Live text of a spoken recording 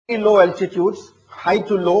low altitudes, high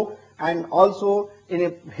to low, and also in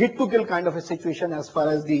a hit to kill kind of a situation as far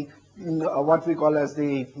as the what we call as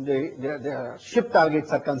the ship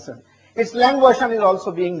targets are concerned. Its land version is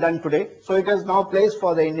also being done today, so it has now placed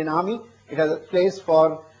for the Indian Army, it has a place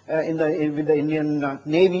for with the Indian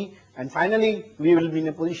Navy, and finally we will be in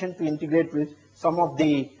a position to integrate with some of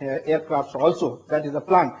the aircrafts also. That is the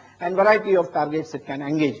plan, and variety of targets it can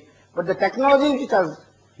engage. But the technology which is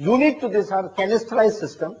unique to this are canisterized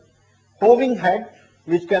system, hoving head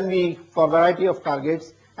which can be for variety of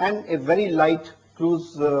targets, and a very light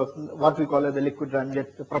cruise what we call as the liquid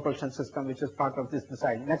ramjet propulsion system, which is part of this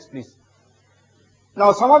missile. Next please.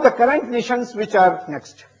 Now some of the current missions which are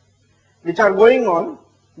going on,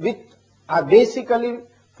 which are basically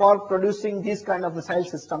for producing these kind of missile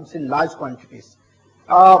systems in large quantities.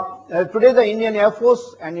 Today the Indian Air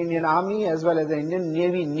Force and Indian Army as well as the Indian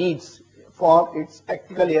Navy needs for its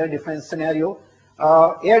tactical air defense scenario,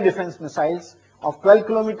 air defense missiles of 12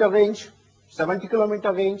 kilometer range, 70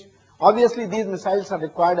 kilometer range. Obviously these missiles are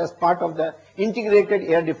required as part of the integrated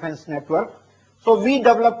air defense network. So we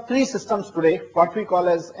developed three systems today, what we call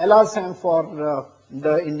as LRSAM for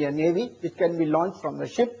the Indian Navy, which can be launched from the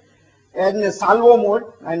ship, and a salvo mode,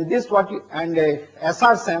 and and a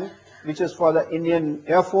SRSAM, which is for the Indian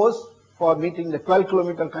Air Force for meeting the 12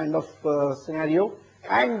 kilometer kind of scenario,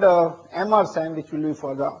 and MRSAM, which will be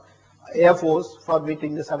for the Air Force for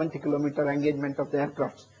meeting the 70 kilometer engagement of the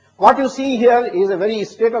aircrafts. What you see here is a very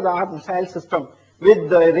state-of-the-art missile system with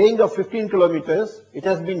the range of 15 kilometers. It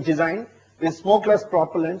has been designed with smokeless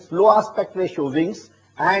propellants, low aspect ratio wings,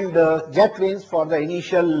 and jet vanes for the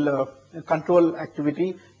initial control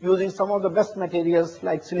activity, using some of the best materials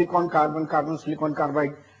like silicon carbon, silicon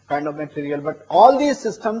carbide kind of material. But all these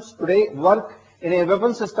systems today work in a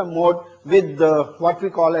weapon system mode with what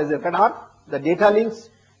we call as a radar, the data links,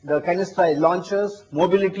 the canisterized launchers,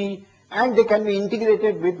 mobility, and they can be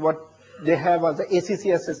integrated with what they have as the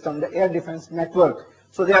ACCS system, the air defense network.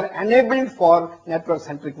 So they are enabled for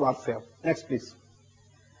network-centric warfare. Next please.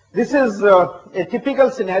 This is a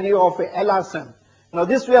typical scenario of a LRSAM. Now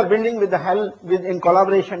this we are building with the help in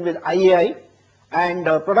collaboration with IAI, and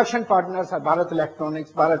production partners are Bharat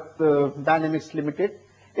Electronics, Bharat Dynamics Limited.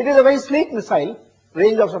 It is a very sleek missile,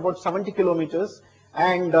 range of about 70 kilometers,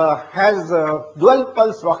 and has a dual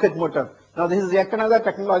pulse rocket motor. Now this is yet another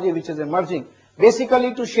technology which is emerging,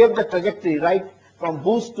 basically to shape the trajectory right from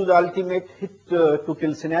boost to the ultimate hit to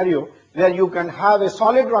kill scenario, where you can have a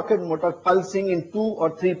solid rocket motor pulsing in 2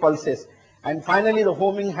 or 3 pulses, and finally the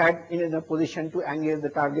homing head in a position to engage the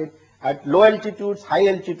target at low altitudes, high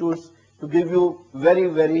altitudes, to give you very,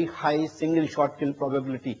 very high single shot kill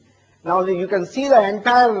probability. Now you can see the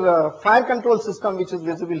entire fire control system which is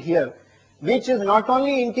visible here, which is not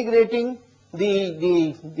only integrating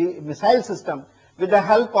the missile system with the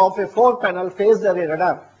help of a 4-panel phased array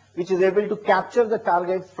radar, which is able to capture the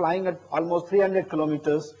target flying at almost 300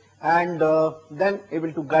 kilometers and then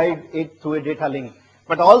able to guide it through a data link,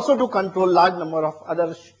 but also to control large number of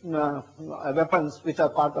other weapons which are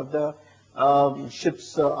part of the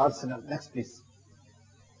ship's arsenal. Next please.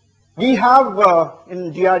 We have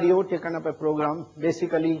in DRDO taken up a program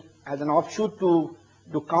basically as an offshoot to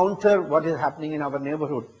counter what is happening in our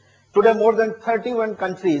neighborhood. Today more than 31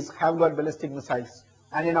 countries have got ballistic missiles,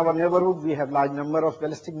 and in our neighborhood we have large number of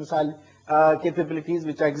ballistic missile capabilities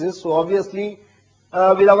which exist. So obviously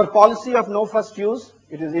with our policy of no first use,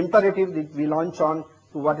 it is imperative that we launch on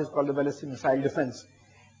to what is called the ballistic missile defense.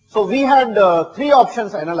 So we had 3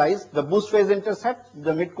 options analyzed: the boost phase intercept,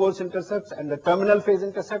 the mid-course intercepts, and the terminal phase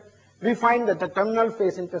intercept. We find that the terminal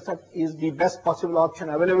phase intercept is the best possible option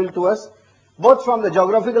available to us, both from the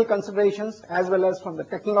geographical considerations as well as from the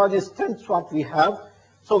technology strengths what we have.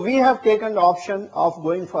 So we have taken the option of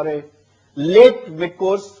going for a late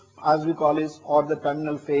mid-course, as we call it, or the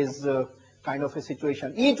terminal phase kind of a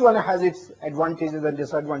situation. Each one has its advantages and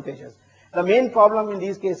disadvantages. The main problem in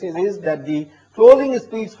these cases is that the closing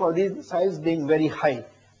speeds for these missiles being very high.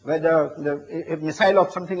 Whether a missile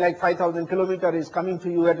of something like 5,000 kilometers is coming to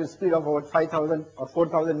you at a speed of about 5,000 or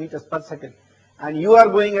 4,000 meters per second, and you are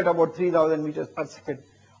going at about 3,000 meters per second.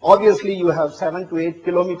 Obviously, you have 7 to 8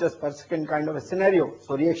 kilometers per second kind of a scenario.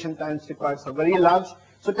 So reaction times required are very large.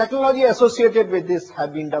 So technology associated with this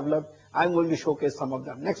have been developed. I'm going to showcase some of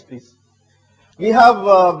them. Next, please. We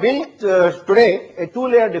have built today a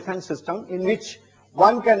 2-layer defense system in which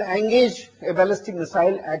one can engage a ballistic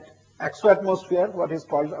missile at exoatmosphere, what is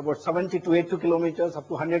called about 70 to 80 kilometers up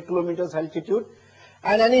to 100 kilometers altitude,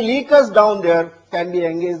 and any leakers down there can be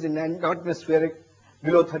engaged in atmospheric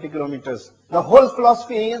below 30 kilometers. The whole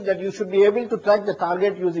philosophy is that you should be able to track the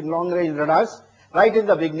target using long-range radars right in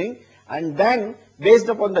the beginning, And then, based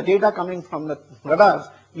upon the data coming from the radars,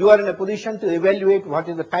 you are in a position to evaluate what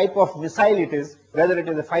is the type of missile it is, whether it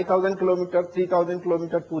is a 5,000 kilometer, 3,000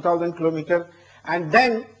 kilometer, 2,000 kilometer, and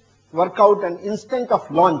then work out an instant of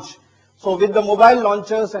launch. So with the mobile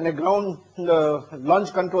launchers and a ground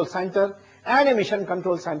launch control center and a mission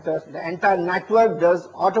control center, the entire network does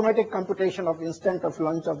automatic computation of instant of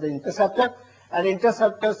launch of the interceptor, and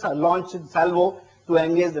interceptors are launched in salvo to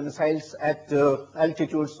engage the missiles at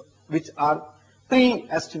altitudes which are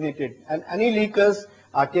pre-estimated, and any leakers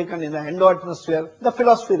are taken in the endo-atmosphere. The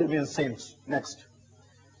philosophy remains same. Next.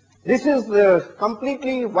 This is the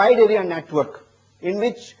completely wide area network in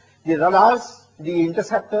which the radars, the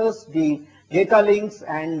interceptors, the data links,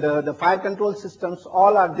 and the fire control systems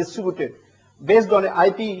all are distributed based on an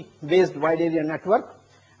IP-based wide area network.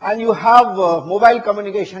 And you have mobile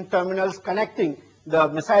communication terminals connecting the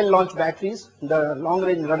missile launch batteries, the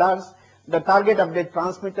long-range radars, the target update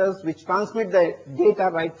transmitters, which transmit the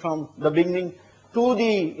data right from the beginning to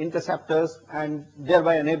the interceptors and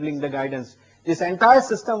thereby enabling the guidance. This entire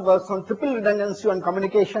system works on triple redundancy on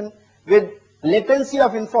communication with latency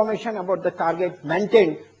of information about the target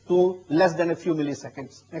maintained to less than a few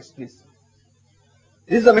milliseconds. Next, please.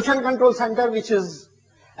 This is the mission control center, which is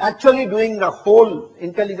actually doing the whole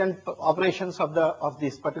intelligent operations of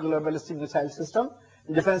this particular ballistic missile system,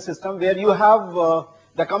 defense system, where you have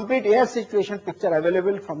the complete air situation picture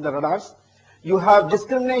available from the radars. You have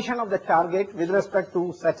discrimination of the target with respect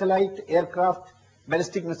to satellite, aircraft,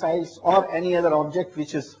 ballistic missiles, or any other object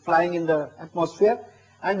which is flying in the atmosphere.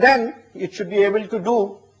 And then it should be able to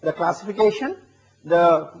do the classification,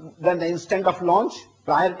 then the instant of launch,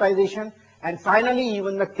 prioritization, and finally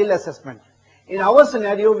even the kill assessment. In our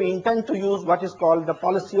scenario, we intend to use what is called the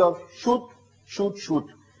policy of shoot, shoot, shoot.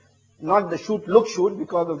 Not the shoot, look, shoot,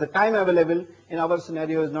 because of the time available in our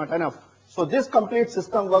scenario is not enough. So this complete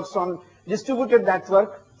system works on distributed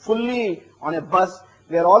network, fully on a bus,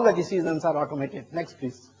 where all the decisions are automated. Next,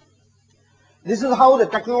 please. This is how the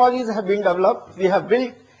technologies have been developed. We have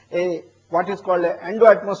built what is called an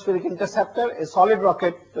endo-atmospheric interceptor, a solid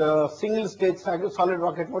rocket, single-stage solid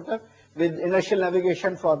rocket motor with inertial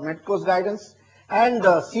navigation for net course guidance, and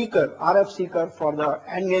the seeker, RF seeker for the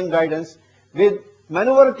end-game guidance, with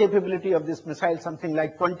maneuver capability of this missile something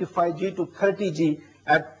like 25G to 30G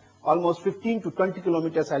at almost 15 to 20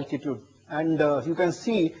 kilometers altitude. And you can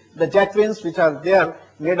see the jet wings which are there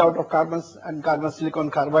made out of carbons and carbon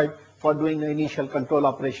silicon carbide for doing the initial control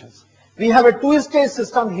operations. We have a two-stage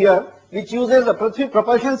system here which uses a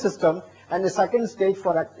propulsion system and a second stage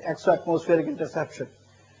for exo-atmospheric interception.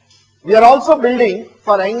 We are also building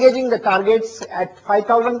for engaging the targets at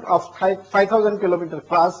 5,000 kilometer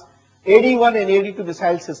class, AD-1 and AD-2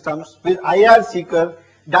 missile systems with IR seeker,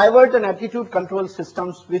 divert and attitude control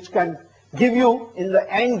systems which can give you in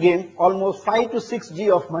the end game almost 5 to 6 G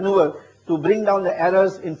of maneuver to bring down the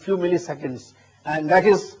errors in few milliseconds. And that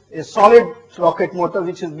is a solid rocket motor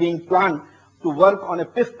which is being planned to work on a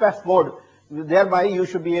PIF-PAF mode. Thereby you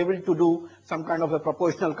should be able to do some kind of a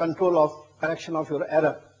proportional control of correction of your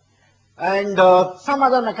error. And some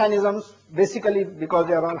other mechanisms, basically because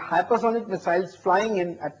they are all hypersonic missiles flying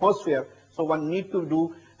in atmosphere, so one need to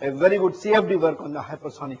do a very good CFD work on the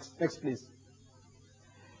hypersonics. Next, please.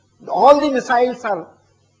 All the missiles are,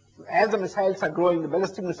 as the missiles are growing, the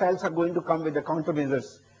ballistic missiles are going to come with the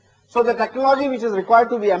countermeasures. So the technology which is required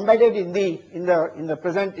to be embedded in the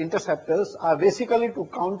present interceptors are basically to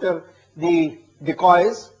counter the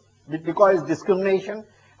decoys, discrimination,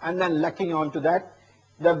 and then lacking onto that.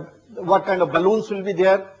 What kind of balloons will be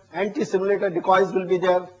there, anti-simulator decoys will be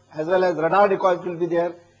there, as well as radar decoys will be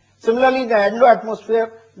there. Similarly, the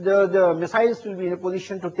endo-atmosphere, the missiles will be in a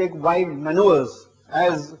position to take wide maneuvers,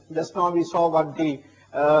 as just now we saw what the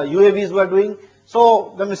UAVs were doing.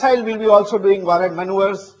 So the missile will be also doing wide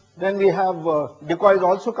maneuvers. Then we have decoys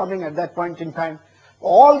also coming at that point in time.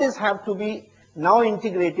 All these have to be now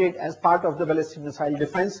integrated as part of the ballistic missile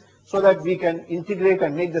defense so that we can integrate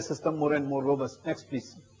and make the system more and more robust. Next,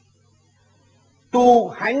 please. To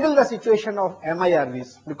handle the situation of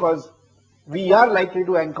MIRVs, because we are likely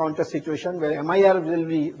to encounter a situation where MIR will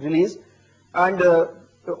be released, and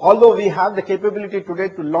although we have the capability today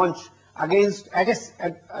to launch against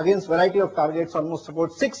variety of targets, almost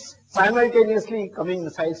about 6 simultaneously coming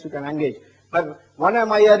missiles you can engage. But one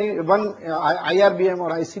IRBM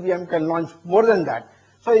or ICBM can launch more than that.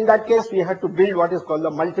 So in that case, we had to build what is called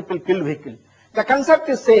the multiple kill vehicle. The concept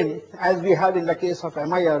is same as we had in the case of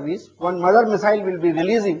MIRVs. One mother missile will be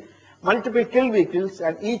releasing multiple kill vehicles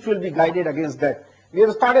and each will be guided against that. We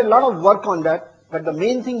have started a lot of work on that, but the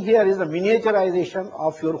main thing here is the miniaturization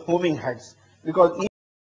of your homing heads, because